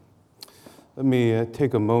Let me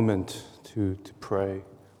take a moment to pray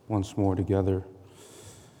once more together.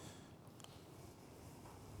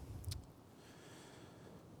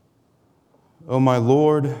 O my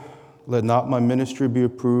Lord, let not my ministry be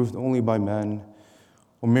approved only by men,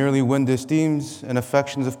 or merely win the esteems and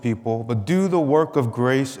affections of people, but do the work of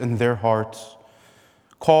grace in their hearts.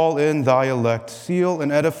 Call in thy elect, seal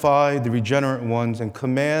and edify the regenerate ones, and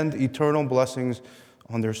command eternal blessings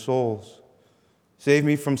on their souls. Save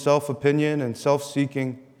me from self-opinion and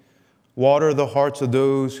self-seeking. Water the hearts of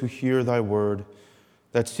those who hear thy word,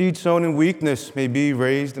 that seed sown in weakness may be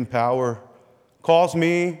raised in power. Cause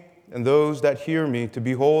me and those that hear me to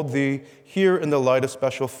behold thee here in the light of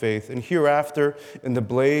special faith, and hereafter in the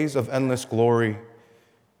blaze of endless glory.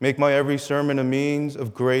 Make my every sermon a means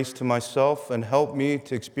of grace to myself, and help me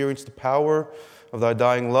to experience the power of thy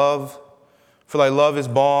dying love. For thy love is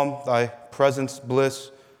balm, thy presence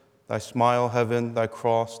bliss, thy smile heaven, thy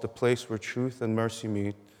cross the place where truth and mercy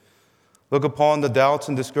meet. Look upon the doubts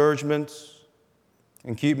and discouragements,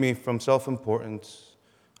 and keep me from self-importance.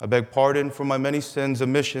 I beg pardon for my many sins,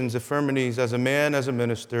 omissions, infirmities, as a man, as a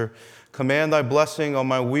minister. Command thy blessing on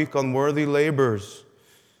my weak, unworthy labors,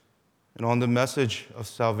 and on the message of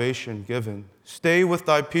salvation given. Stay with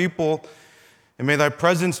thy people, and may thy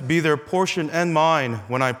presence be their portion and mine.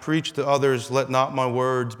 When I preach to others, let not my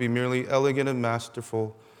words be merely elegant and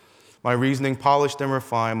masterful, my reasoning polished and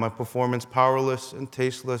refined, my performance powerless and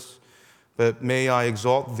tasteless, but may I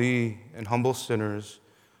exalt thee in humble sinners.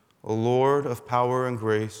 O Lord of power and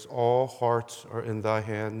grace, all hearts are in thy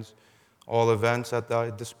hands, all events at thy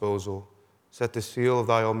disposal. Set the seal of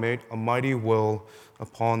thy almighty will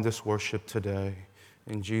upon this worship today.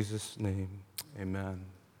 In Jesus' name, amen.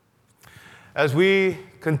 As we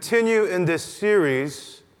continue in this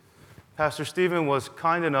series, Pastor Stephen was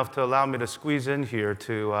kind enough to allow me to squeeze in here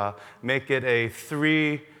to make it a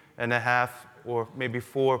 3.5 or maybe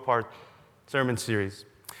 4-part sermon series.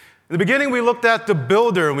 In the beginning, we looked at the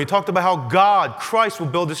builder, and we talked about how God, Christ, will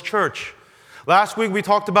build his church. Last week, we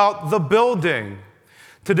talked about the building.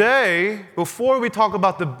 Today, before we talk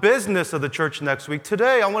about the business of the church next week,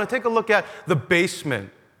 today I want to take a look at the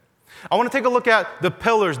basement. I want to take a look at the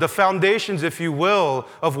pillars, the foundations, if you will,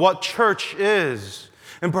 of what church is.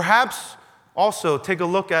 And perhaps also take a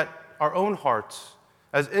look at our own hearts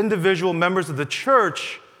as individual members of the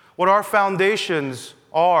church, what our foundations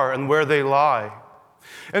are and where they lie.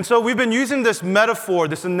 And so we've been using this metaphor,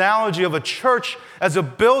 this analogy of a church as a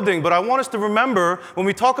building, but I want us to remember when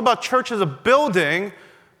we talk about church as a building,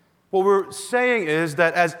 what we're saying is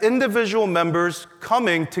that as individual members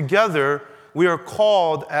coming together, we are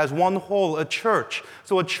called as one whole, a church.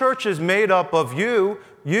 So a church is made up of you,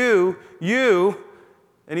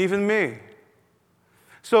 and even me.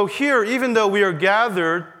 So here, even though we are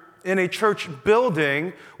gathered in a church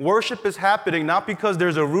building, worship is happening not because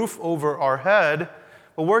there's a roof over our head,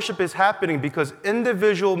 but worship is happening because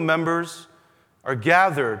individual members are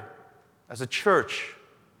gathered as a church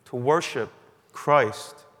to worship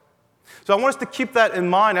Christ. So I want us to keep that in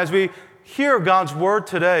mind as we hear God's word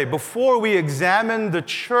today. Before we examine the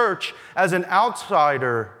church as an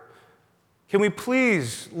outsider, can we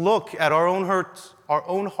please look at our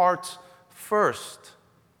own hearts first?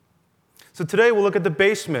 So today we'll look at the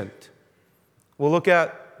basement. We'll look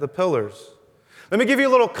at the pillars. Let me give you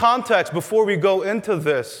a little context before we go into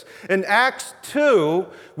this. In Acts 2,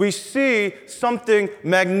 we see something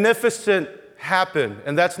magnificent happen,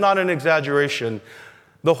 and that's not an exaggeration.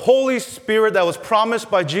 The Holy Spirit that was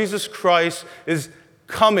promised by Jesus Christ is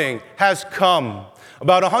coming, has come.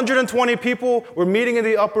 About 120 people were meeting in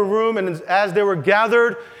the upper room, and as they were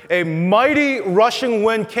gathered, a mighty rushing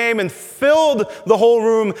wind came and filled the whole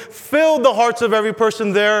room, filled the hearts of every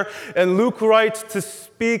person there. And Luke writes to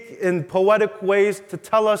speak in poetic ways to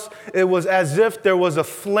tell us it was as if there was a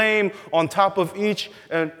flame on top of each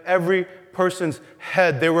and every person's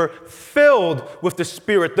head. They were filled with the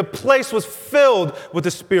Spirit. The place was filled with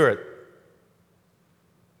the Spirit.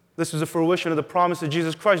 This is a fruition of the promise of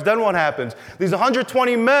Jesus Christ. Then what happens? These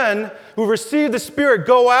 120 men who received the Spirit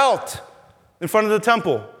go out in front of the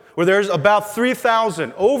temple, where there's about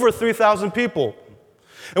 3,000, over 3,000 people.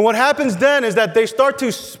 And what happens then is that they start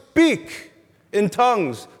to speak in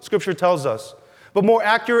tongues, Scripture tells us, but more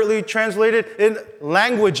accurately translated in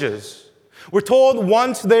languages. We're told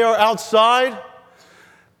once they are outside,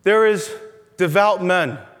 there is devout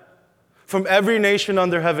men from every nation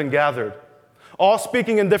under heaven gathered, all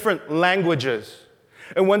speaking in different languages.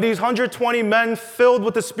 And when these 120 men filled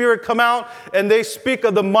with the Spirit come out and they speak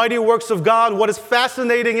of the mighty works of God, what is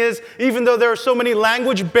fascinating is, even though there are so many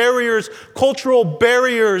language barriers, cultural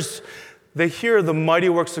barriers, they hear the mighty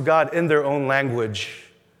works of God in their own language.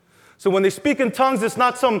 So when they speak in tongues, it's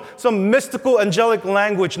not some mystical angelic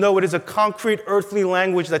language. No, it is a concrete earthly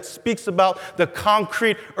language that speaks about the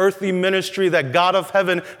concrete earthly ministry that God of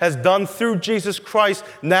heaven has done through Jesus Christ,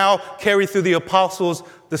 now carried through the apostles,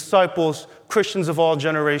 disciples, Christians of all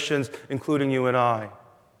generations, including you and I.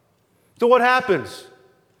 So what happens?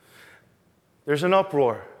 There's an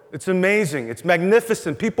uproar. It's amazing. It's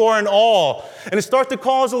magnificent. People are in awe. And it starts to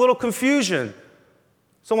cause a little confusion.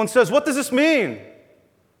 Someone says, what does this mean?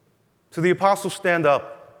 So the apostles stand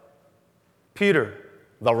up. Peter,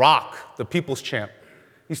 the rock, the people's champ,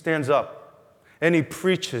 he stands up and he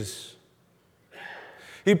preaches.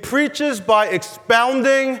 He preaches by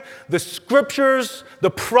expounding the scriptures,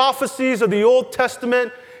 the prophecies of the Old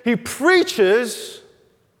Testament. He preaches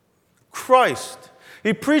Christ.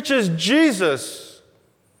 He preaches Jesus,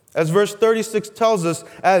 as verse 36 tells us,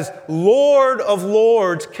 as Lord of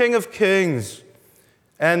lords, King of kings,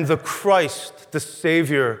 and the Christ, the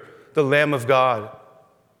Savior, the Lamb of God.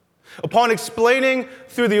 Upon explaining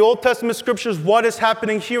through the Old Testament scriptures what is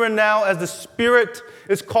happening here and now as the Spirit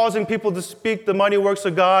is causing people to speak the mighty works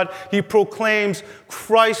of God, he proclaims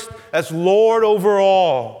Christ as Lord over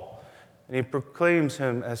all. And he proclaims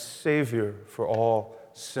him as Savior for all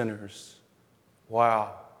sinners.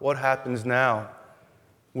 Wow, what happens now?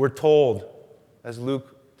 We're told, as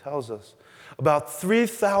Luke tells us, about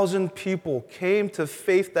 3,000 people came to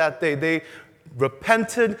faith that day. They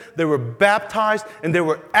repented, they were baptized, and they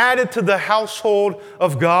were added to the household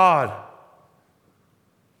of God.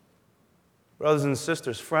 Brothers and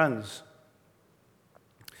sisters, friends,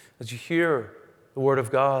 as you hear the word of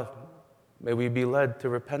God, may we be led to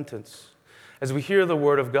repentance. As we hear the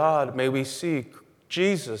word of God, may we see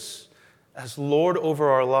Jesus as Lord over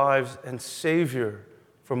our lives and Savior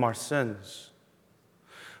from our sins.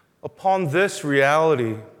 Upon this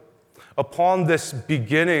reality, upon this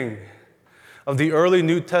beginning of the early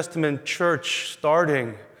New Testament church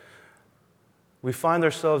starting, we find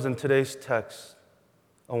ourselves in today's text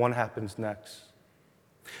on what happens next.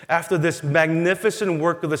 After this magnificent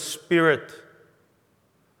work of the Spirit,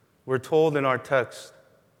 we're told in our text,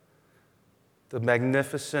 the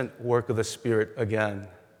magnificent work of the Spirit again.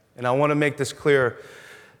 And I want to make this clear.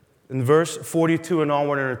 In verse 42 and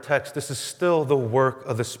onward in our text, this is still the work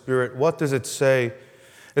of the Spirit. What does it say?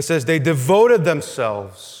 It says, they devoted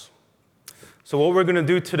themselves. So what we're going to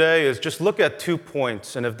do today is just look at 2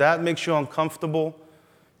 points. And if that makes you uncomfortable,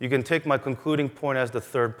 you can take my concluding point as the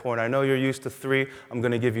third point. I know you're used to 3. I'm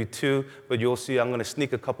going to give you 2, but you'll see I'm going to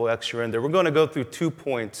sneak a couple extra in there. We're going to go through 2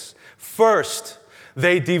 points. First,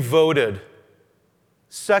 they devoted.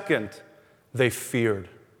 Second, they feared.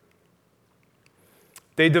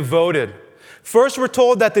 They devoted. First, we're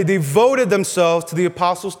told that they devoted themselves to the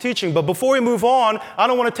apostles' teaching. But before we move on, I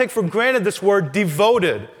don't want to take for granted this word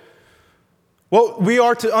devoted. What we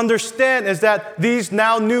are to understand is that these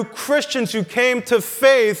now new Christians who came to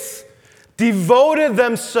faith devoted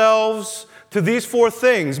themselves to these 4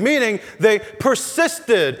 things, meaning they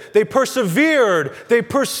persisted, they persevered, they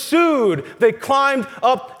pursued, they climbed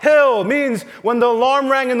uphill. Means when the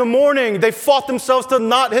alarm rang in the morning, they fought themselves to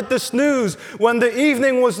not hit the snooze. When the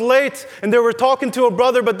evening was late and they were talking to a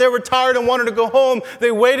brother, but they were tired and wanted to go home,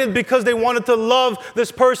 they waited because they wanted to love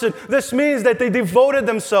this person. This means that they devoted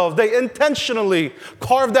themselves. They intentionally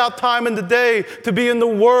carved out time in the day to be in the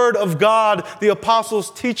Word of God, the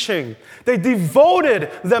apostles' teaching. They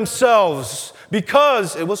devoted themselves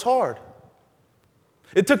because it was hard.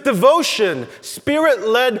 It took devotion,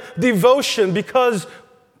 Spirit-led devotion, because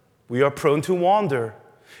we are prone to wander.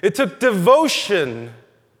 It took devotion,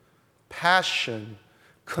 passion,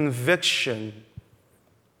 conviction,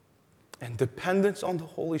 and dependence on the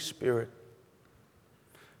Holy Spirit,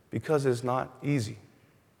 because it's not easy.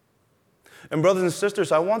 And brothers and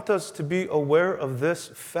sisters, I want us to be aware of this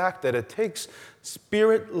fact that it takes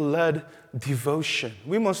Spirit-led devotion.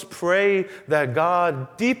 We must pray that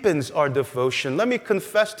God deepens our devotion. Let me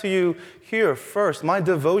confess to you here first, my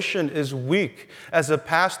devotion is weak as a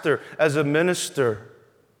pastor, as a minister.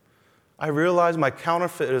 I realize my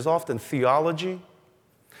counterfeit is often theology,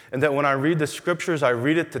 and that when I read the scriptures, I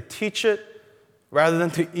read it to teach it rather than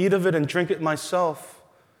to eat of it and drink it myself.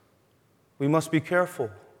 We must be careful.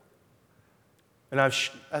 And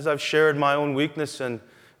as I've shared my own weakness and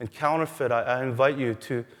counterfeit, I invite you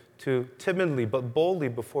to timidly but boldly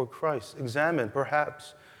before Christ examine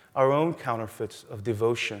perhaps our own counterfeits of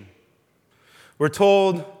devotion. We're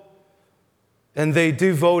told, and they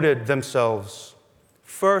devoted themselves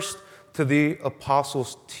first to the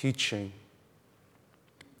apostles' teaching.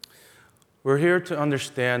 We're here to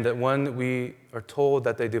understand that when we are told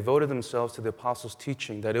that they devoted themselves to the apostles'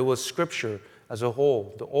 teaching, that it was Scripture as a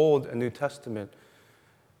whole, the Old and New Testament,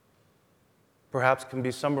 perhaps can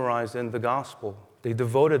be summarized in the gospel. They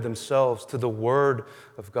devoted themselves to the Word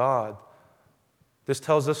of God. This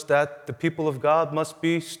tells us that the people of God must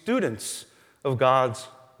be students of God's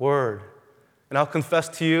Word. And I'll confess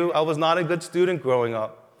to you, I was not a good student growing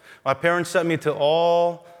up. My parents sent me to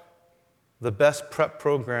all the best prep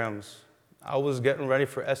programs. I was getting ready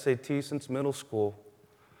for SAT since middle school.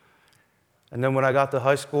 And then when I got to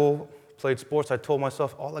high school, played sports, I told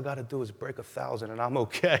myself, all I got to do is break 1,000 and I'm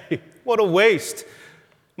okay. What a waste.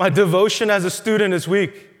 My devotion as a student is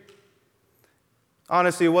weak.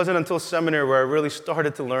 Honestly, it wasn't until seminary where I really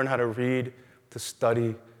started to learn how to read, to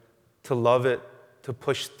study, to love it, to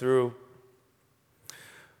push through.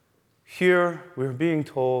 Here, we're being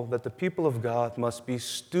told that the people of God must be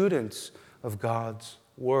students of God's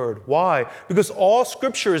Word. Why? Because all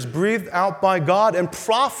Scripture is breathed out by God and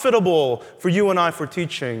profitable for you and I for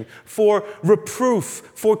teaching, for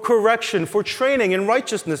reproof, for correction, for training in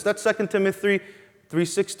righteousness. That's 2 Timothy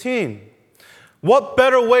 3:16. What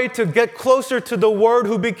better way to get closer to the Word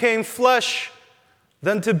who became flesh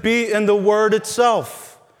than to be in the Word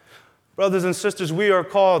itself? Brothers and sisters, we are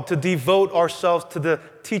called to devote ourselves to the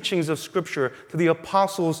teachings of Scripture, to the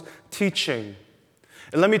apostles' teaching.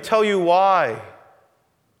 And let me tell you why.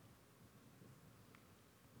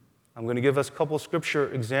 I'm going to give us a couple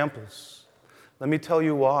Scripture examples. Let me tell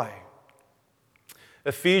you why.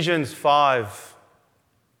 Ephesians 5.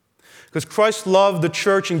 Because Christ loved the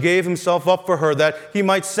church and gave himself up for her, that he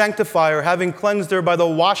might sanctify her, having cleansed her by the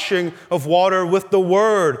washing of water with the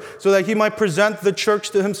word, so that he might present the church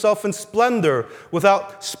to himself in splendor,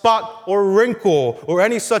 without spot or wrinkle or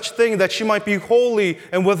any such thing, that she might be holy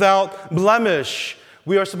and without blemish.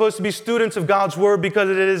 We are supposed to be students of God's Word because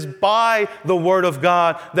it is by the Word of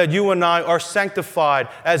God that you and I are sanctified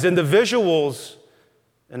as individuals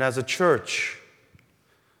and as a church.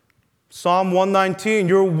 Psalm 119,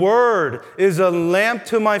 your Word is a lamp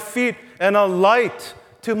to my feet and a light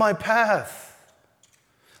to my path.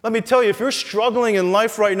 Let me tell you, if you're struggling in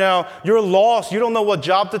life right now, you're lost. You don't know what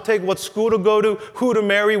job to take, what school to go to, who to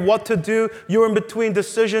marry, what to do. You're in between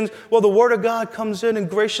decisions. Well, the Word of God comes in and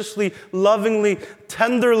graciously, lovingly,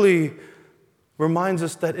 tenderly reminds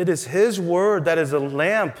us that it is His Word that is a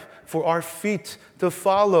lamp for our feet to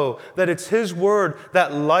follow, that it's His Word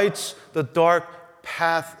that lights the dark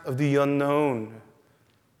path of the unknown.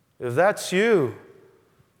 If that's you,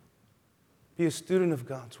 be a student of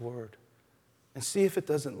God's Word and see if it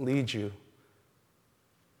doesn't lead you.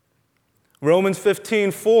 Romans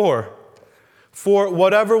 15:4. For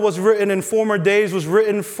whatever was written in former days was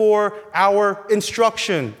written for our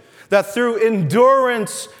instruction, that through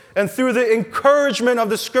endurance and through the encouragement of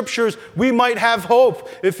the Scriptures, we might have hope.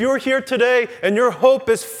 If you're here today and your hope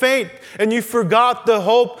is faint and you forgot the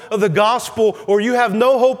hope of the gospel, or you have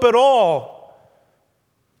no hope at all,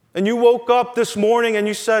 and you woke up this morning and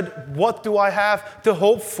you said, what do I have to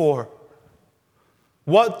hope for?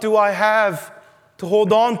 What do I have to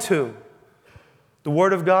hold on to? The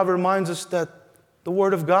Word of God reminds us that the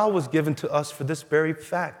Word of God was given to us for this very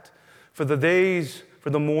fact, for the days, for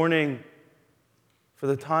the morning, for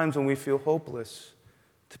the times when we feel hopeless,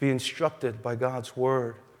 to be instructed by God's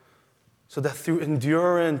Word, so that through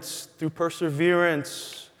endurance, through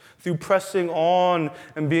perseverance, through pressing on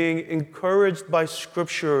and being encouraged by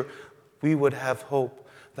Scripture, we would have hope,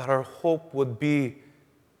 that our hope would be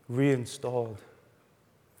reinstalled.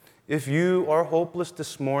 If you are hopeless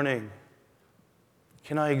this morning,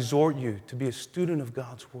 can I exhort you to be a student of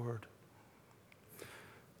God's Word?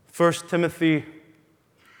 1 Timothy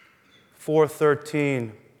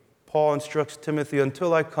 4:13, Paul instructs Timothy,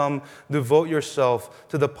 until I come, devote yourself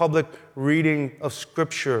to the public reading of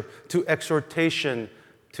Scripture, to exhortation,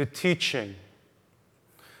 to teaching.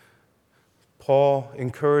 Paul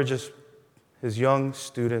encourages his young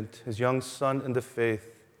student, his young son in the faith,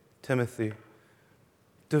 Timothy,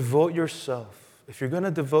 devote yourself. If you're going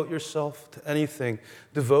to devote yourself to anything,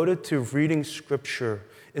 devote it to reading Scripture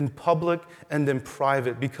in public and in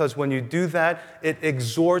private, because when you do that, it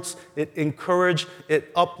exhorts, it encourages, it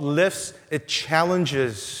uplifts, it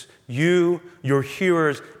challenges you, your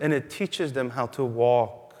hearers, and it teaches them how to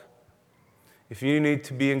walk. If you need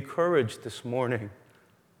to be encouraged this morning,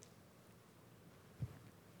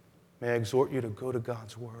 may I exhort you to go to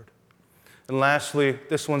God's Word. And lastly,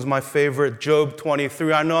 this one's my favorite, Job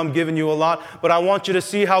 23. I know I'm giving you a lot, but I want you to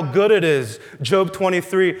see how good it is. Job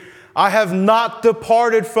 23. I have not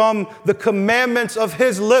departed from the commandments of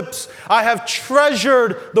his lips. I have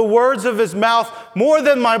treasured the words of his mouth more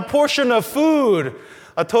than my portion of food.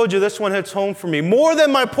 I told you this one hits home for me. More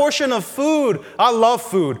than my portion of food. I love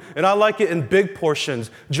food, and I like it in big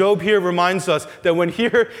portions. Job here reminds us that when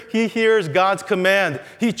he hears God's command,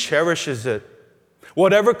 he cherishes it.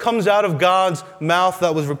 Whatever comes out of God's mouth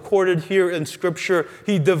that was recorded here in Scripture,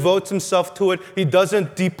 he devotes himself to it. He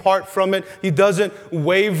doesn't depart from it. He doesn't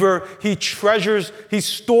waver. He treasures, he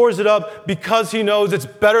stores it up because he knows it's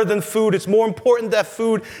better than food. It's more important than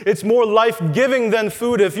food. It's more life-giving than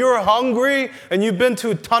food. If you're hungry and you've been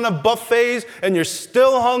to a ton of buffets and you're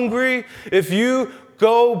still hungry, if you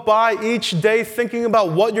go by each day thinking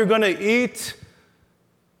about what you're going to eat,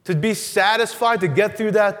 to be satisfied, to get through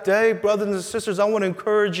that day, brothers and sisters, I want to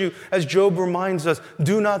encourage you, as Job reminds us,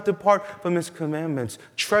 do not depart from his commandments.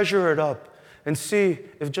 Treasure it up and see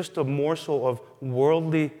if just a morsel of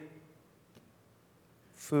worldly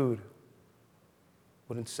food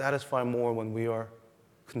wouldn't satisfy more when we are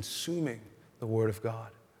consuming the Word of God.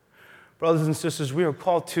 Brothers and sisters, we are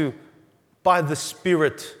called to, by the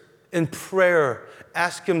Spirit, in prayer,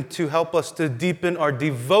 ask him to help us to deepen our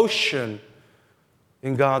devotion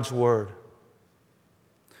in God's Word.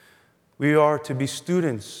 We are to be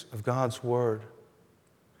students of God's Word.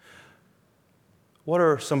 What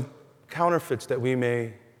are some counterfeits that we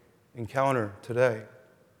may encounter today?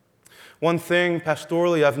 One thing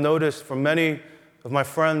pastorally I've noticed from many of my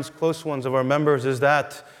friends, close ones of our members, is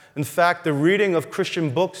that, in fact, the reading of Christian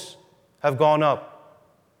books have gone up.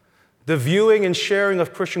 The viewing and sharing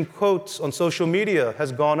of Christian quotes on social media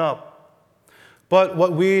has gone up. But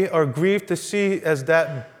what we are grieved to see is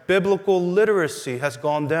that biblical literacy has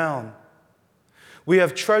gone down. We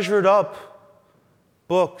have treasured up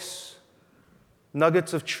books,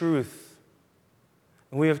 nuggets of truth,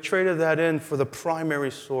 and we have traded that in for the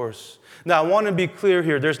primary source. Now, I want to be clear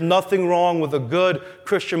here. There's nothing wrong with a good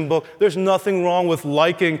Christian book. There's nothing wrong with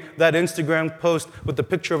liking that Instagram post with the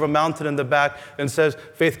picture of a mountain in the back and says,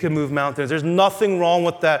 faith can move mountains. There's nothing wrong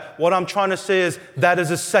with that. What I'm trying to say is that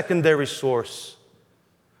is a secondary source.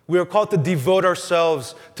 We are called to devote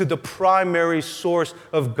ourselves to the primary source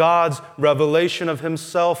of God's revelation of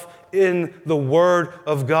himself in the Word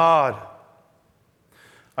of God.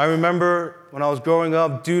 I remember when I was growing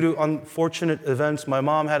up, due to unfortunate events, my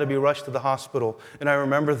mom had to be rushed to the hospital. And I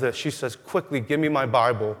remember this. She says, quickly, give me my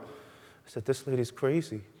Bible. I said, this lady's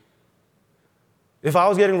crazy. If I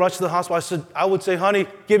was getting rushed to the hospital, I would say, honey,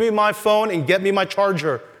 give me my phone and get me my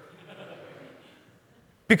charger.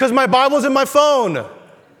 Because my Bible's in my phone.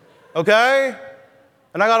 Okay?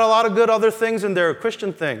 And I got a lot of good other things in there,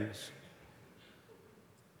 Christian things.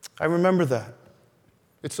 I remember that.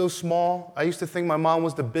 It's so small. I used to think my mom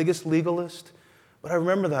was the biggest legalist, but I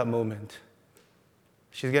remember that moment.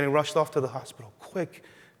 She's getting rushed off to the hospital. Quick,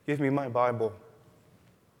 give me my Bible.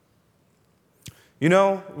 You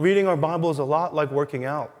know, reading our Bible is a lot like working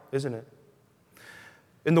out, isn't it?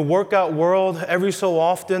 In the workout world, every so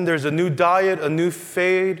often there's a new diet, a new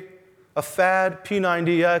fad,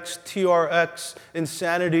 P90X, TRX,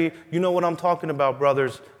 insanity. You know what I'm talking about,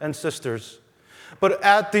 brothers and sisters. But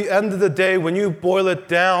at the end of the day, when you boil it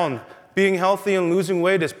down, being healthy and losing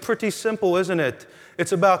weight is pretty simple, isn't it?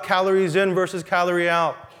 It's about calories in versus calorie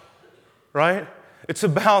out, right? It's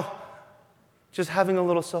about just having a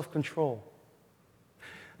little self-control.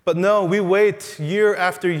 But no, we wait year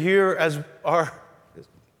after year as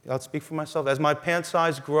I'll speak for myself, as my pant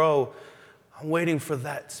size grow, I'm waiting for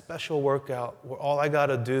that special workout where all I got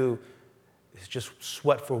to do is just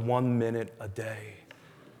sweat for 1 minute a day,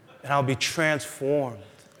 and I'll be transformed.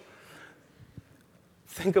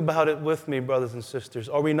 Think about it with me, brothers and sisters.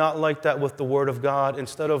 Are we not like that with the Word of God?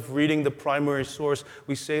 Instead of reading the primary source,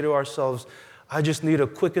 we say to ourselves, I just need a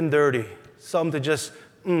quick and dirty, something to just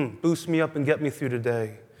boost me up and get me through the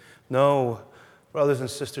day. No, brothers and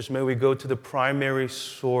sisters, may we go to the primary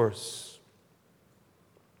source.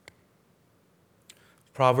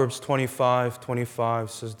 Proverbs 25:25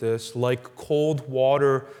 says this, like cold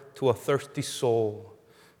water to a thirsty soul,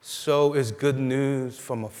 so is good news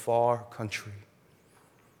from a far country.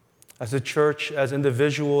 As a church, as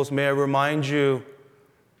individuals, may I remind you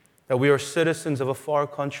that we are citizens of a far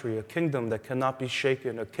country, a kingdom that cannot be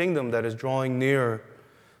shaken, a kingdom that is drawing near.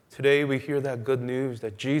 Today we hear that good news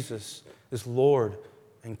that Jesus is Lord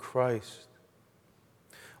and Christ.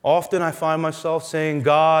 Often I find myself saying,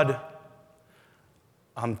 God,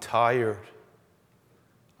 I'm tired.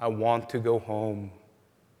 I want to go home.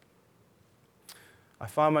 I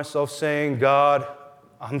find myself saying, God,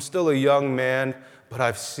 I'm still a young man, but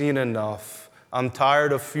I've seen enough. I'm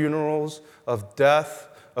tired of funerals, of death,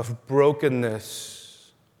 of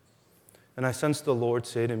brokenness. And I sense the Lord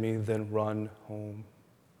say to me, then run home.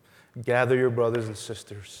 Gather your brothers and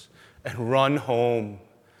sisters and run home,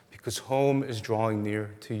 because home is drawing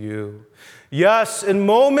near to you. Yes, in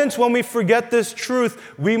moments when we forget this truth,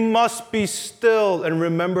 we must be still and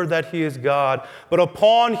remember that He is God. But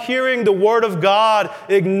upon hearing the Word of God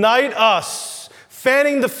ignite us,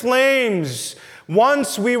 fanning the flames.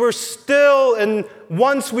 Once we were still and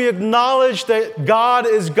once we acknowledged that God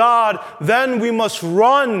is God, then we must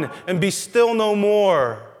run and be still no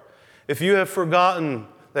more. If you have forgotten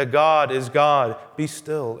that God is God, be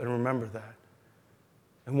still and remember that.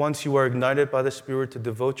 And once you are ignited by the Spirit to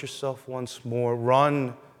devote yourself once more,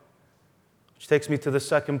 run. Which takes me to the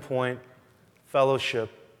second point, fellowship.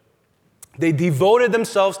 They devoted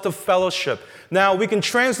themselves to fellowship. Now, we can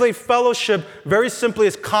translate fellowship very simply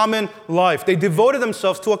as common life. They devoted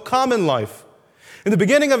themselves to a common life. In the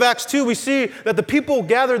beginning of Acts 2, we see that the people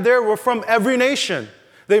gathered there were from every nation.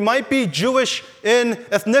 They might be Jewish in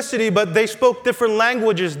ethnicity, but they spoke different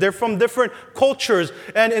languages. They're from different cultures.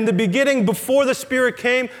 And in the beginning, before the Spirit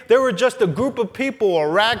came, they were just a group of people, a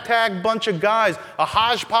ragtag bunch of guys, a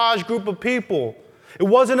hodgepodge group of people. It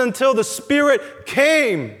wasn't until the Spirit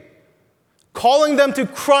came, calling them to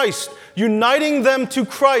Christ, uniting them to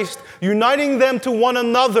Christ, uniting them to one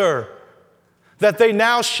another, that they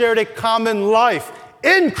now shared a common life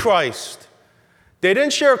in Christ. They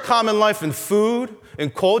didn't share a common life in food, in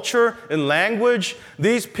culture, in language.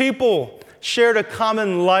 These people shared a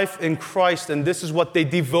common life in Christ, and this is what they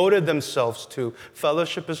devoted themselves to.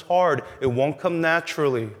 Fellowship is hard. It won't come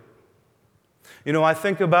naturally. You know, I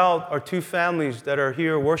think about our two families that are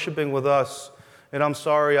here worshiping with us, and I'm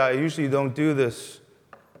sorry, I usually don't do this,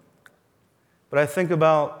 but I think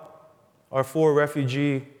about our 4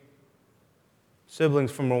 refugee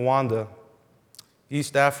siblings from Rwanda,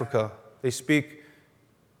 East Africa. They speak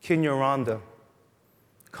Kinyarwanda.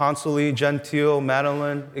 Consolee, Gentile,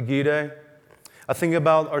 Madeline, Egide. I think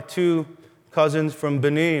about our 2 cousins from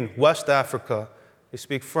Benin, West Africa. They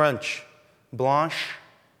speak French. Blanche,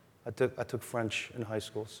 I took French in high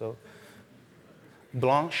school, so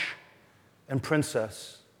Blanche and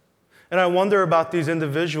Princess. And I wonder about these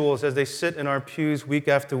individuals as they sit in our pews week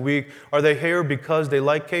after week. Are they here because they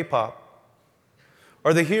like K-pop?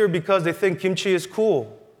 Are they here because they think kimchi is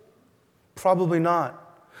cool? Probably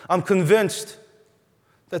not. I'm convinced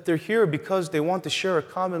that they're here because they want to share a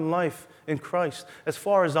common life in Christ. As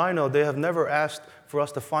far as I know, they have never asked for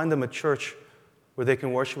us to find them a church where they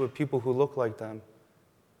can worship with people who look like them,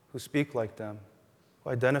 who speak like them,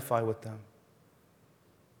 who identify with them.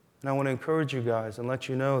 And I want to encourage you guys and let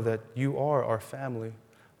you know that you are our family.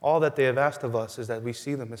 All that they have asked of us is that we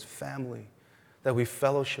see them as family, that we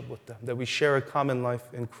fellowship with them, that we share a common life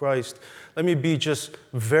in Christ. Let me be just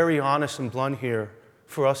very honest and blunt here.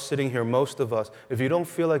 For us sitting here, most of us, if you don't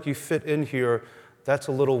feel like you fit in here, that's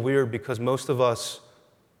a little weird because most of us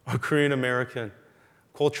are Korean American.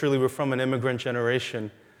 Culturally, we're from an immigrant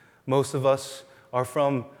generation. Most of us are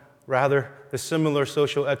from rather the similar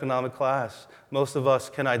socioeconomic class. Most of us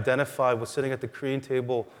can identify with sitting at the Korean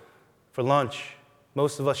table for lunch.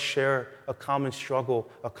 Most of us share a common struggle,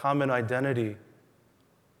 a common identity.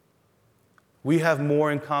 We have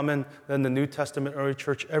more in common than the New Testament early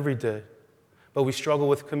church ever did. But we struggle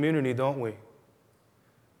with community, don't we?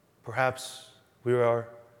 Perhaps we are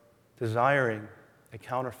desiring a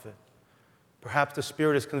counterfeit. Perhaps the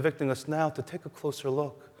Spirit is convicting us now to take a closer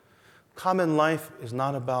look. Common life is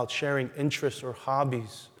not about sharing interests or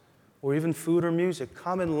hobbies or even food or music.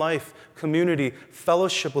 Common life, community,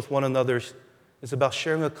 fellowship with one another is about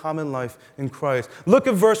sharing a common life in Christ. Look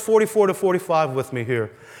at verse 44 to 45 with me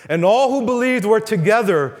here. And all who believed were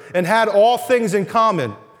together and had all things in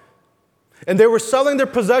common. And they were selling their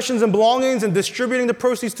possessions and belongings and distributing the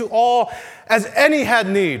proceeds to all as any had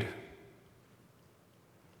need.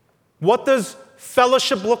 What does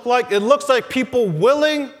fellowship look like? It looks like people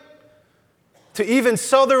willing to even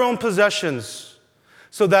sell their own possessions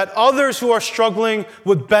so that others who are struggling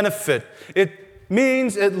would benefit. It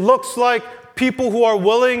looks like people who are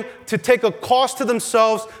willing to take a cost to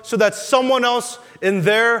themselves so that someone else in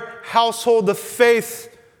their household of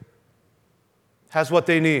faith has what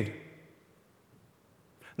they need.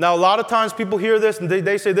 Now, a lot of times people hear this and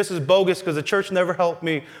they say this is bogus because the church never helped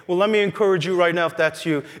me. Well, let me encourage you right now if that's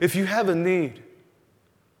you. If you have a need,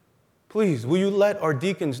 please, will you let our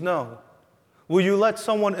deacons know? Will you let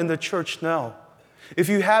someone in the church know? If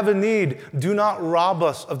you have a need, do not rob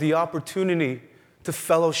us of the opportunity to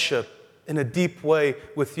fellowship in a deep way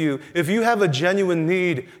with you. If you have a genuine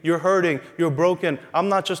need, you're hurting, you're broken, I'm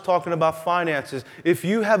not just talking about finances. If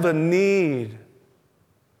you have a need,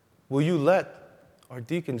 will you let our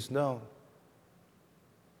deacons know?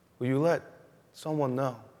 Will you let someone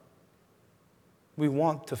know? We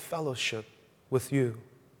want to fellowship with you.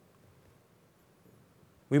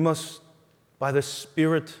 We must, by the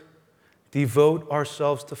Spirit, devote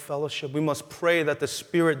ourselves to fellowship. We must pray that the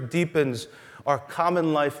Spirit deepens our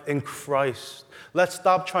common life in Christ. Let's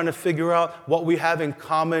stop trying to figure out what we have in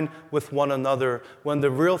common with one another, when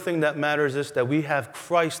the real thing that matters is that we have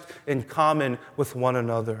Christ in common with one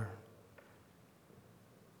another.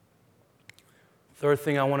 Third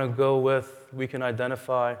thing I want to go with, we can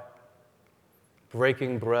identify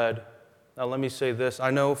breaking bread. Now let me say this.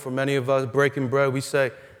 I know for many of us, breaking bread, we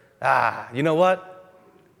say, you know what?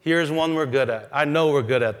 Here's one we're good at. I know we're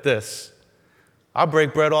good at this. I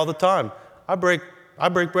break bread all the time. I break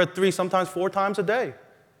bread 3, sometimes 4 times a day.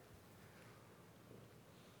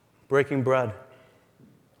 Breaking bread.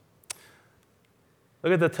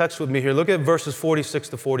 Look at the text with me here. Look at verses 46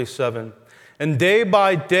 to 47. And day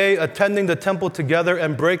by day, attending the temple together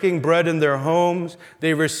and breaking bread in their homes,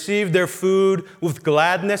 they received their food with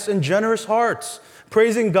gladness and generous hearts,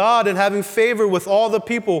 praising God and having favor with all the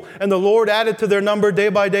people. And the Lord added to their number day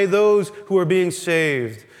by day those who were being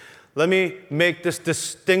saved. Let me make this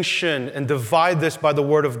distinction and divide this by the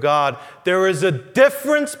Word of God. There is a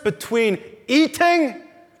difference between eating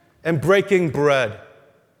and breaking bread.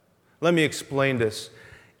 Let me explain this.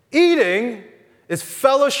 Eating is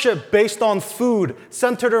fellowship based on food,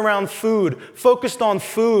 centered around food, focused on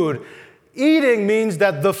food. Eating means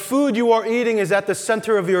that the food you are eating is at the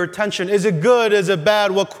center of your attention. Is it good? Is it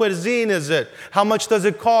bad? What cuisine is it? How much does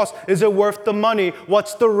it cost? Is it worth the money?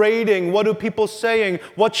 What's the rating? What are people saying?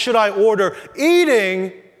 What should I order?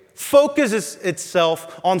 Eating focuses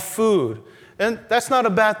itself on food. And that's not a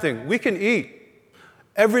bad thing. We can eat.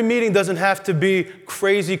 Every meeting doesn't have to be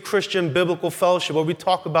crazy Christian biblical fellowship where we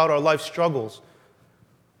talk about our life struggles.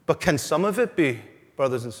 But can some of it be,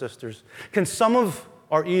 brothers and sisters? Can some of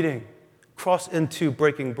our eating cross into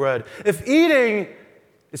breaking bread? If eating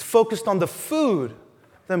is focused on the food,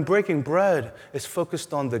 then breaking bread is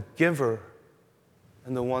focused on the giver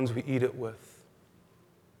and the ones we eat it with.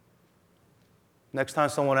 Next time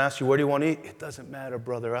someone asks you, where do you want to eat? It doesn't matter,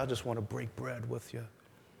 brother. I just want to break bread with you.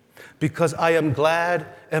 Because I am glad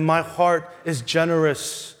and my heart is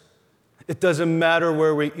generous. It doesn't matter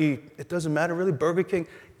where we eat. It doesn't matter really. Burger King?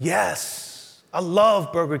 Yes, I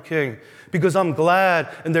love Burger King because I'm glad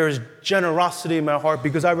and there is generosity in my heart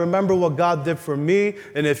because I remember what God did for me.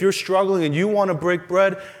 And if you're struggling and you want to break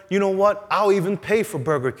bread, you know what? I'll even pay for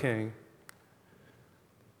Burger King.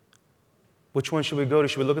 Which one should we go to?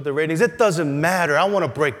 Should we look at the ratings? It doesn't matter. I want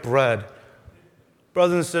to break bread.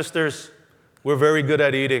 Brothers and sisters, we're very good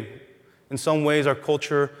at eating. In some ways, our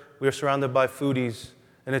culture, we are surrounded by foodies.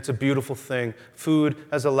 And it's a beautiful thing. Food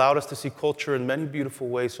has allowed us to see culture in many beautiful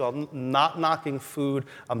ways. So I'm not knocking food.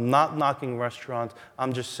 I'm not knocking restaurants.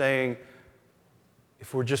 I'm just saying,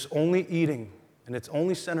 if we're just only eating and it's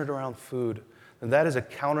only centered around food, then that is a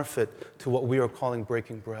counterfeit to what we are calling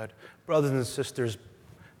breaking bread. Brothers and sisters,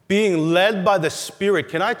 being led by the Spirit,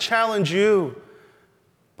 can I challenge you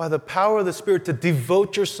by the power of the Spirit to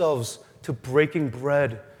devote yourselves to breaking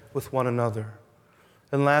bread with one another?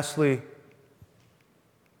 And lastly,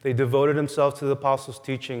 they devoted themselves to the apostles'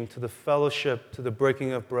 teaching, to the fellowship, to the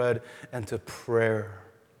breaking of bread, and to prayer.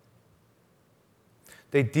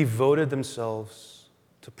 They devoted themselves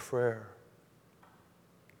to prayer.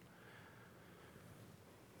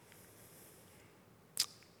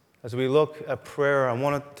 As we look at prayer, I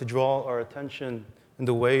wanted to draw our attention in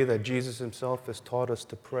the way that Jesus himself has taught us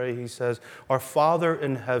to pray. He says, "Our Father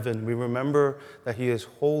in heaven," we remember that he is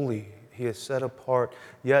holy, he is set apart,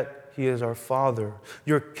 yet he is our Father.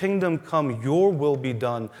 "Your kingdom come, your will be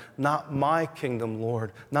done, not my kingdom,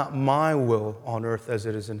 Lord, not my will on earth as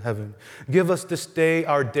it is in heaven. Give us this day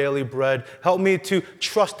our daily bread. Help me to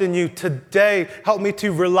trust in you today. Help me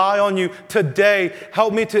to rely on you today.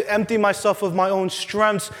 Help me to empty myself of my own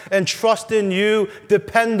strengths and trust in you,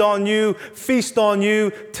 depend on you, feast on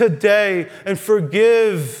you today. And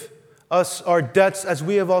forgive us our debts as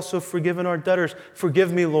we have also forgiven our debtors.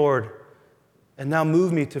 Forgive me, Lord. And now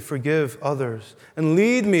move me to forgive others. And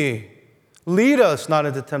lead us not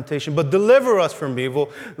into temptation, but deliver us from evil.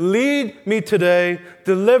 Lead me today,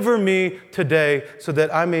 deliver me today, so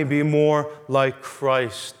that I may be more like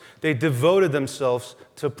Christ." They devoted themselves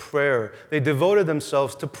to prayer. They devoted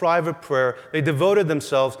themselves to private prayer. They devoted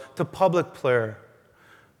themselves to public prayer.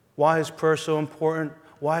 Why is prayer so important?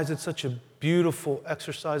 Why is it such a beautiful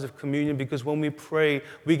exercise of communion? Because when we pray,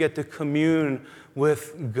 we get to commune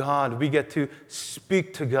with God. We get to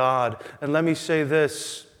speak to God. And let me say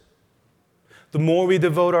this. The more we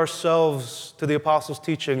devote ourselves to the apostles'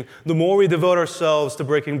 teaching, the more we devote ourselves to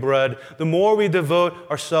breaking bread, the more we devote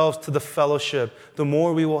ourselves to the fellowship, the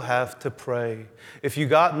more we will have to pray. If you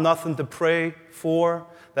got nothing to pray for,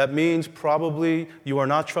 that means probably you are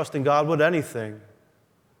not trusting God with anything.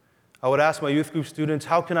 I would ask my youth group students,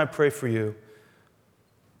 how can I pray for you?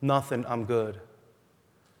 nothing, I'm good.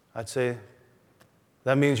 I'd say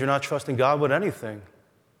that means you're not trusting God with anything.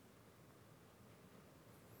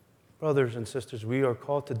 Brothers and sisters, we are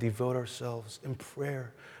called to devote ourselves in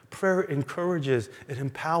prayer. Prayer encourages, it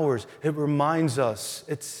empowers, it reminds us,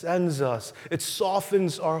 it sends us, it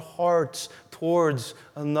softens our hearts towards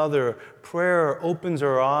another. Prayer opens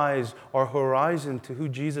our eyes, our horizon to who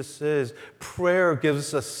Jesus is. Prayer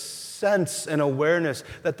gives us sense and awareness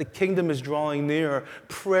that the kingdom is drawing near.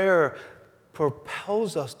 Prayer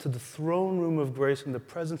propels us to the throne room of grace in the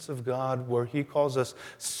presence of God, where He calls us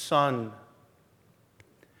son.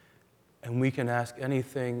 And we can ask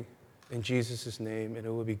anything in Jesus' name, and it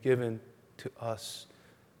will be given to us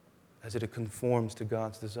as it conforms to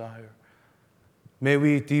God's desire. May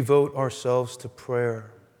we devote ourselves to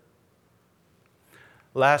prayer.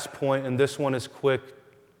 Last point, and this one is quick.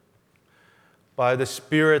 By the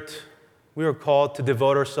Spirit, we are called to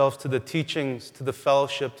devote ourselves to the teachings, to the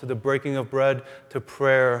fellowship, to the breaking of bread, to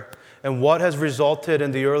prayer, and what has resulted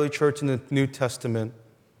in the early church in the New Testament.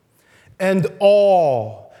 And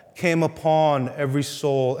all came upon every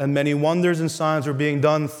soul, and many wonders and signs were being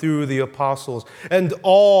done through the apostles. And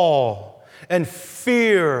awe and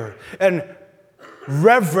fear and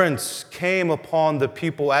reverence came upon the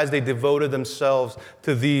people as they devoted themselves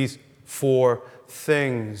to these four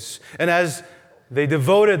things. And as they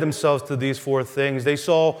devoted themselves to these four things, they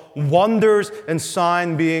saw wonders and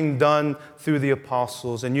signs being done through the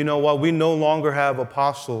apostles. And you know what? We no longer have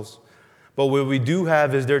apostles. But what we do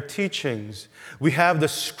have is their teachings. We have the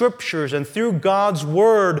scriptures, and through God's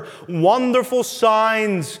word, wonderful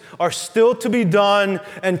signs are still to be done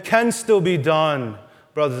and can still be done,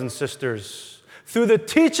 brothers and sisters. Through the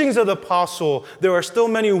teachings of the apostle, there are still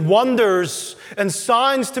many wonders and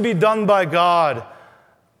signs to be done by God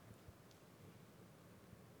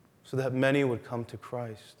so that many would come to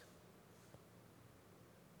Christ.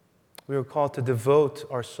 We are called to devote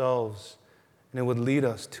ourselves, and it would lead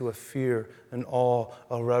us to a fear and awe,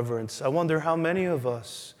 a reverence. I wonder how many of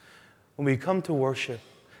us, when we come to worship,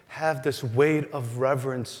 have this weight of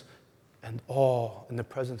reverence and awe in the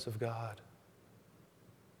presence of God.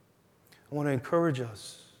 I want to encourage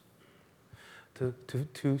us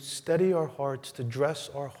to steady our hearts, to dress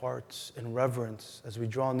our hearts in reverence as we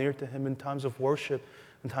draw near to Him in times of worship,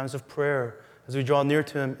 in times of prayer, as we draw near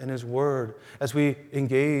to Him in His Word, as we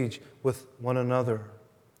engage with one another.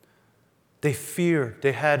 They feared,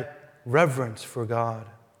 they had reverence for God.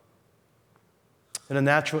 And a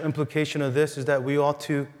natural implication of this is that we ought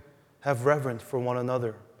to have reverence for one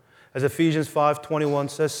another. As Ephesians 5:21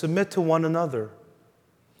 says, submit to one another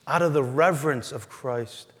out of the reverence of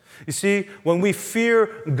Christ. You see, when we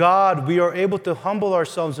fear God, we are able to humble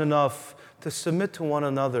ourselves enough to submit to one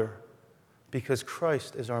another because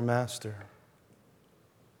Christ is our master.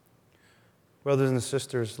 Brothers and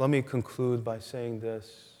sisters, let me conclude by saying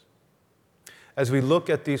this. As we look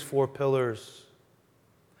at these four pillars,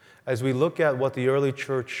 as we look at what the early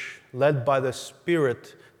church, led by the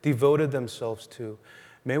Spirit, devoted themselves to,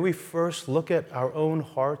 may we first look at our own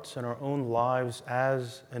hearts and our own lives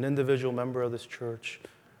as an individual member of this church,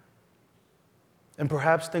 and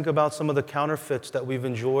perhaps think about some of the counterfeits that we've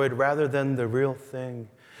enjoyed rather than the real thing.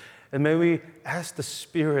 And may we ask the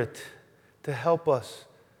Spirit to help us,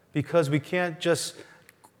 because we can't just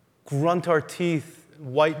grunt our teeth,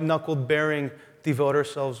 white-knuckled bearing, devote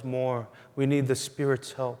ourselves more. We need the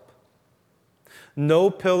Spirit's help. No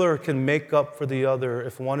pillar can make up for the other.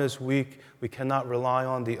 If one is weak, we cannot rely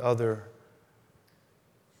on the other.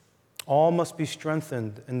 All must be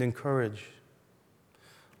strengthened and encouraged.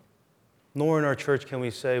 Nor in our church can we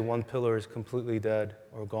say one pillar is completely dead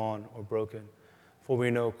or gone or broken. For we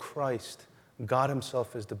know Christ, God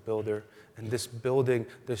Himself, is the builder. And this building,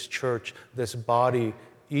 this church, this body,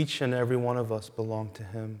 each and every one of us belong to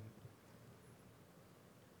Him.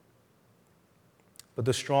 But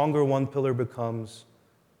the stronger one pillar becomes,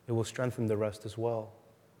 it will strengthen the rest as well.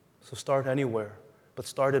 So start anywhere, but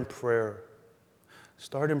start in prayer.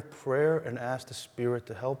 Start in prayer and ask the Spirit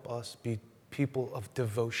to help us be people of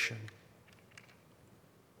devotion.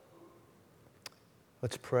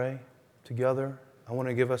 Let's pray together. I want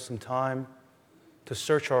to give us some time to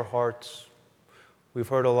search our hearts. We've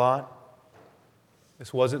heard a lot.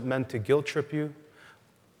 This wasn't meant to guilt trip you,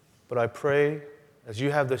 but I pray as you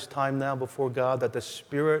have this time now before God that the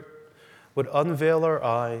Spirit would unveil our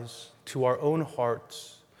eyes to our own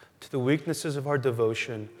hearts, to the weaknesses of our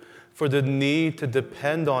devotion, for the need to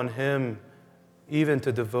depend on Him, even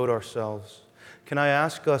to devote ourselves. Can I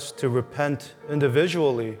ask us to repent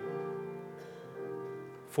individually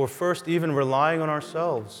for first even relying on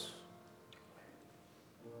ourselves?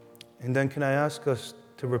 And then can I ask us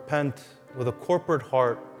to repent with a corporate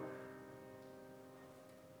heart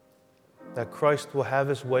that Christ will have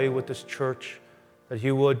his way with this church, that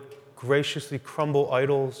he would graciously crumble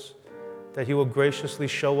idols, that he will graciously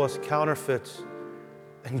show us counterfeits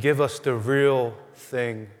and give us the real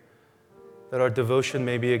thing, that our devotion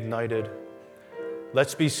may be ignited.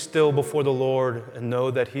 Let's be still before the Lord and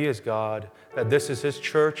know that he is God, that this is his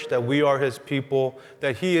church, that we are his people,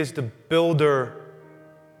 that he is the builder,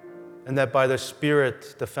 and that by the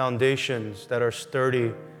Spirit, the foundations that are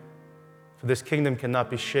sturdy, for this kingdom cannot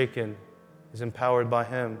be shaken, is empowered by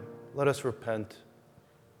him. Let us repent.